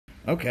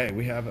Okay,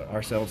 we have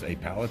ourselves a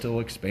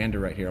palatal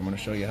expander right here. I'm going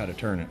to show you how to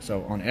turn it.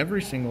 So on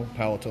every single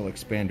palatal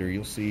expander,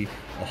 you'll see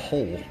a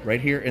hole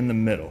right here in the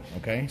middle,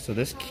 okay? So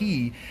this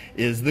key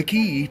is the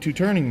key to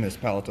turning this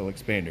palatal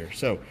expander.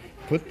 So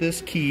put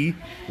this key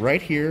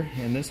right here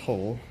in this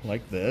hole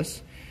like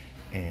this,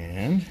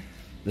 and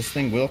this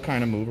thing will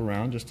kind of move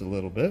around just a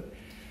little bit.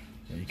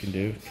 What you can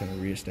do, kind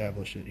of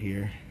reestablish it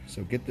here.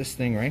 So get this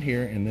thing right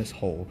here in this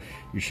hole.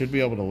 You should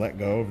be able to let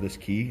go of this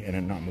key and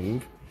it not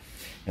move.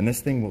 And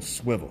this thing will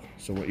swivel.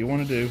 So what you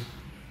want to do,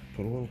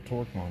 put a little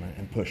torque on it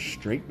and push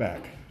straight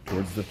back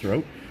towards the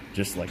throat,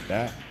 just like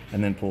that,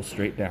 and then pull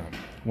straight down.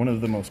 One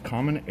of the most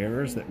common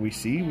errors that we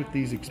see with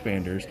these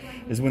expanders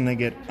is when they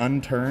get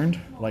unturned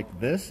like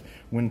this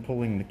when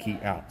pulling the key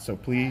out. So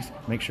please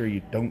make sure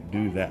you don't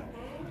do that.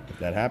 If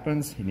that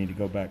happens, you need to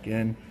go back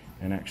in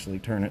and actually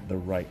turn it the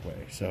right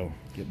way. So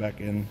get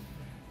back in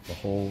the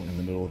hole in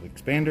the middle of the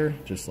expander,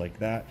 just like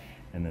that,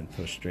 and then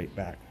push straight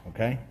back,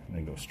 okay? And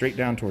then go straight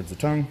down towards the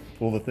tongue,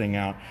 pull the thing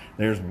out.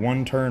 There's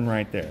one turn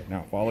right there.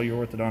 Now follow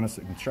your orthodontist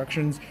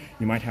instructions.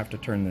 You might have to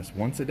turn this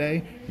once a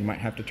day. You might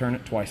have to turn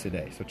it twice a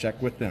day. So check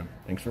with them.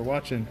 Thanks for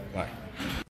watching. Bye.